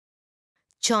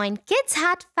Join Kids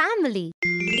Hat family.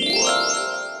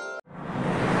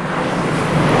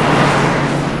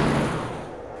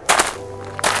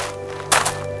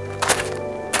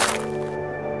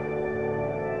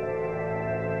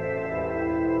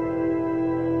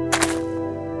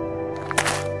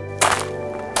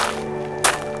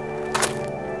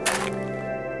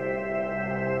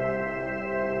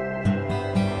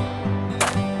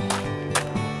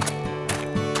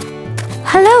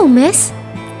 Hello, miss.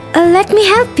 Let me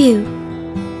help you.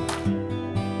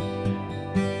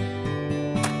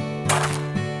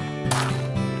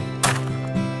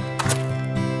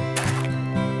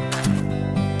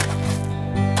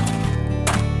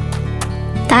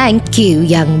 Thank you,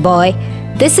 young boy.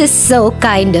 This is so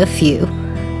kind of you.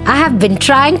 I have been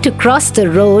trying to cross the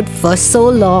road for so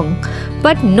long,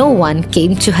 but no one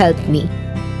came to help me.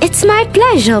 It's my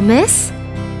pleasure, miss.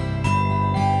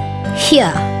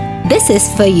 Here, this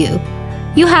is for you.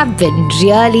 You have been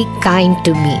really kind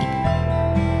to me.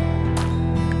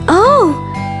 Oh,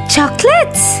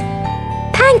 chocolates!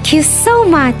 Thank you so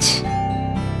much.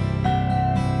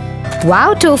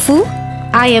 Wow, Tofu,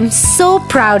 I am so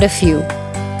proud of you.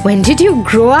 When did you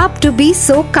grow up to be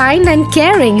so kind and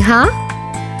caring, huh?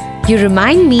 You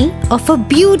remind me of a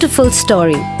beautiful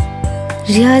story.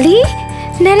 Really?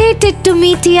 Narrate it to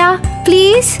me, Tia,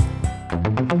 please.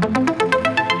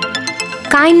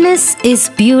 Kindness is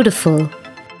beautiful.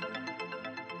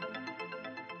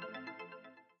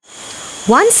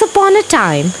 Once upon a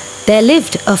time, there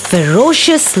lived a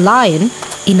ferocious lion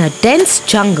in a dense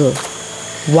jungle.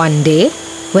 One day,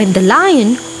 when the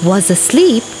lion was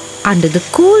asleep under the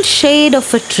cool shade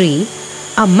of a tree,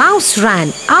 a mouse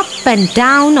ran up and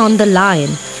down on the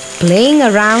lion, playing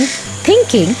around,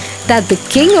 thinking that the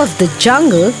king of the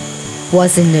jungle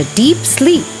was in a deep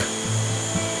sleep.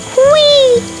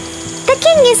 Whee! The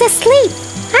king is asleep.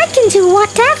 I can do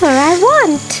whatever I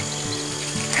want.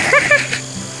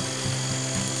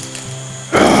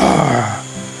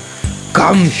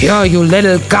 Come here, you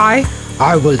little guy.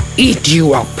 I will eat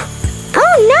you up.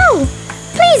 Oh no!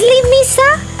 Please leave me,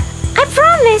 sir. I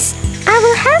promise I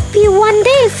will help you one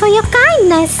day for your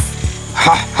kindness.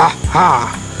 Ha ha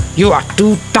ha! You are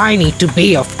too tiny to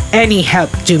be of any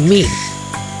help to me.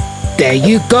 There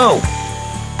you go.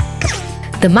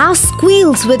 The mouse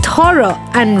squeals with horror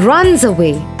and runs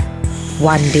away.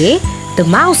 One day, the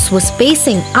mouse was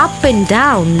pacing up and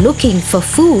down looking for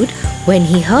food when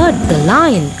he heard the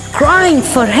lion crying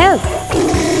for help.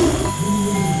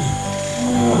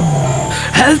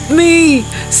 Help me!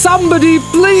 Somebody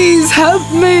please help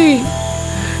me!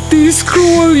 These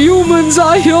cruel humans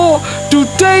are here to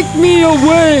take me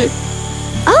away.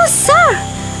 Oh, sir!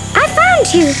 I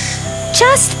found you.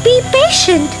 Just be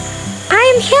patient. I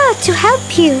am here to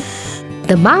help you.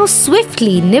 The mouse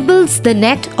swiftly nibbles the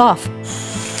net off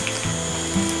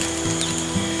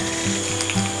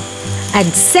and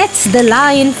sets the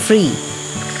lion free.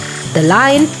 The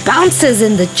lion bounces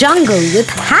in the jungle with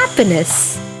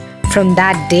happiness. From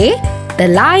that day, the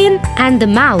lion and the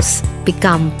mouse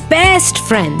become best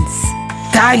friends.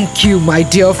 Thank you, my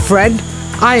dear friend.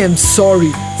 I am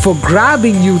sorry for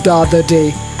grabbing you the other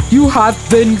day. You have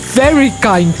been very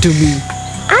kind to me.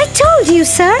 I told you,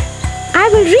 sir. I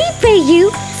will repay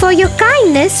you for your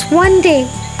kindness one day.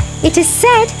 It is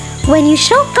said, when you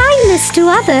show kindness to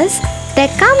others, there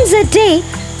comes a day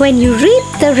when you reap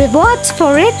the rewards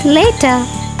for it later.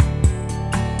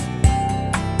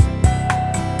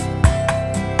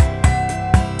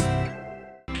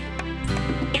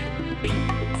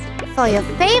 For your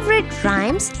favorite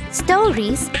rhymes,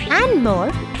 stories and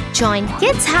more, join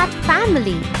Kids Hat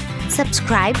family.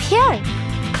 Subscribe here.